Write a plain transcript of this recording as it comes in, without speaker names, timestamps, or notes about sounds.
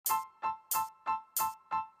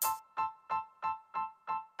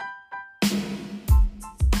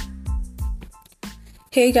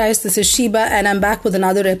Hey guys, this is Sheba and I'm back with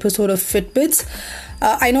another episode of FitBits.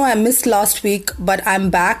 I know I missed last week, but I'm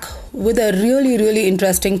back with a really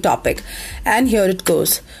interesting topic. And here it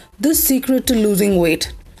goes. The secret to losing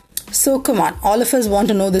weight. So come on, all of us want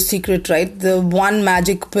to know the secret, right? The one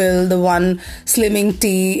magic pill, the one slimming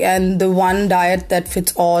tea, and the one diet that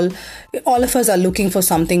fits all. All of us are looking for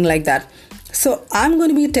something like that. So I'm going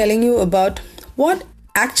to be telling you about what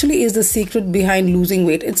actually is the secret behind losing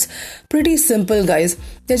weight. It's pretty simple, guys.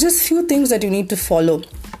 There's just few things that you need to follow.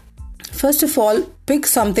 First of all, pick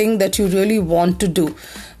something that you really want to do,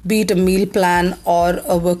 be it a meal plan or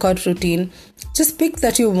a workout routine. Just pick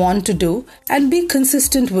that you want to do and be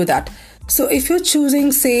consistent with that. So if you're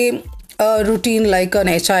choosing, say, a routine like an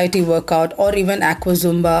HIIT workout or even Aqua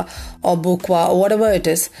Zumba or Bokwa or whatever it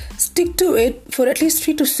is, stick to it for at least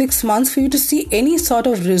 3 to 6 months for you to see any sort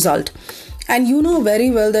of result. And you know very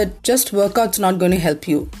well that just workout's not going to help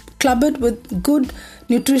you. Club it with good,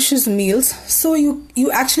 nutritious meals so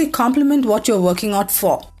you actually complement what you're working out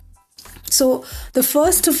for. So the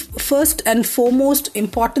first and foremost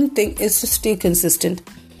important thing is to stay consistent.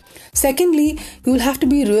 Secondly, you will have to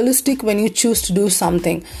be realistic when you choose to do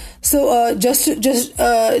something. So just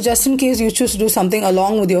in case you choose to do something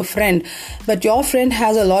along with your friend, but your friend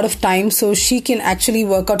has a lot of time, so she can actually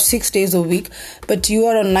work out 6 days a week, but you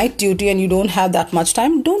are on night duty and you don't have that much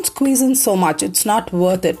time, don't squeeze in so much. It's not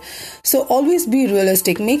worth it. So always be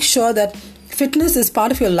realistic. Make sure that fitness is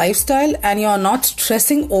part of your lifestyle and you're not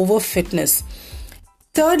stressing over fitness.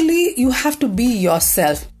 Thirdly, you have to be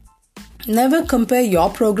yourself. Never compare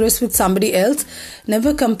your progress with somebody else.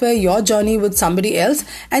 Never compare your journey with somebody else.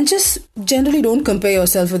 And just generally don't compare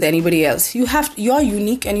yourself with anybody else. You're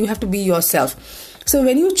unique and you have to be yourself. So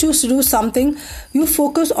when you choose to do something, you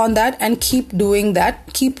focus on that and keep doing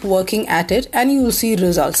that. Keep working at it and you will see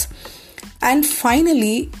results. And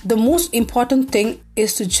finally, the most important thing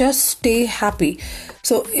is to just stay happy.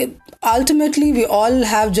 So ultimately, we all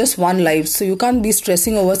have just one life, so you can't be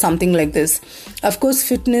stressing over something like this. Of course,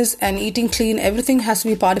 fitness and eating clean, everything has to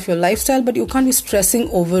be part of your lifestyle, but you can't be stressing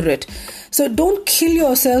over it. So don't kill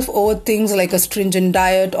yourself over things like a stringent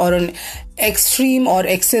diet or an extreme or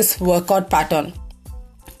excess workout pattern.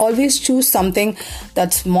 Always choose something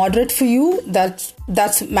that's moderate for you,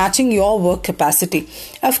 that's matching your work capacity.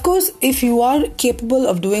 Of course, if you are capable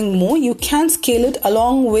of doing more, you can scale it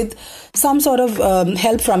along with some sort of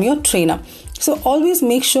help from your trainer. So always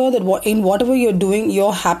make sure that in whatever you're doing,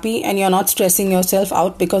 you're happy and you're not stressing yourself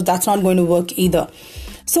out, because that's not going to work either.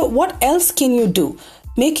 So what else can you do?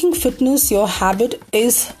 Making fitness your habit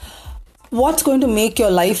is what's going to make your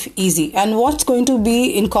life easy and what's going to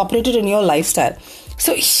be incorporated in your lifestyle.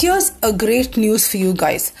 So here's a great news for you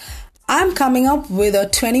guys. I'm coming up with a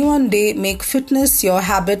 21-day Make Fitness Your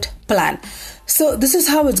Habit plan. So this is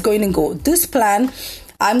how it's going to go. This plan,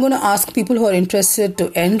 I'm going to ask people who are interested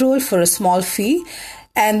to enroll for a small fee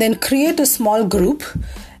and then create a small group.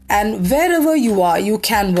 And wherever you are, you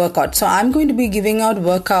can work out. So I'm going to be giving out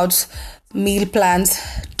workouts, meal plans,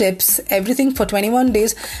 tips, everything for 21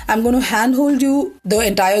 days. I'm going to handhold you, the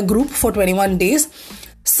entire group, for 21 days.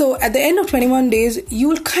 So at the end of 21 days,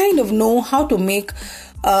 you'll kind of know how to make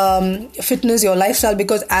fitness your lifestyle,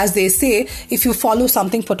 because as they say, if you follow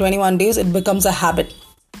something for 21 days, it becomes a habit.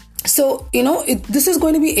 So, this is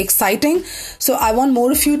going to be exciting. So I want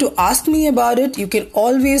more of you to ask me about it. You can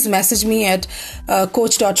always message me at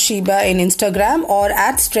coach.sheba in Instagram or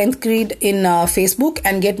at StrengthGrid in Facebook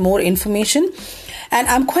and get more information. And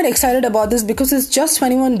I'm quite excited about this because it's just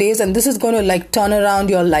 21 days and this is going to turn around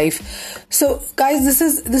your life. So guys, this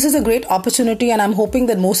is a great opportunity and I'm hoping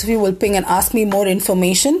that most of you will ping and ask me more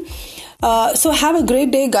information. So have a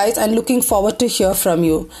great day, guys, and looking forward to hear from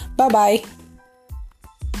you. Bye-bye.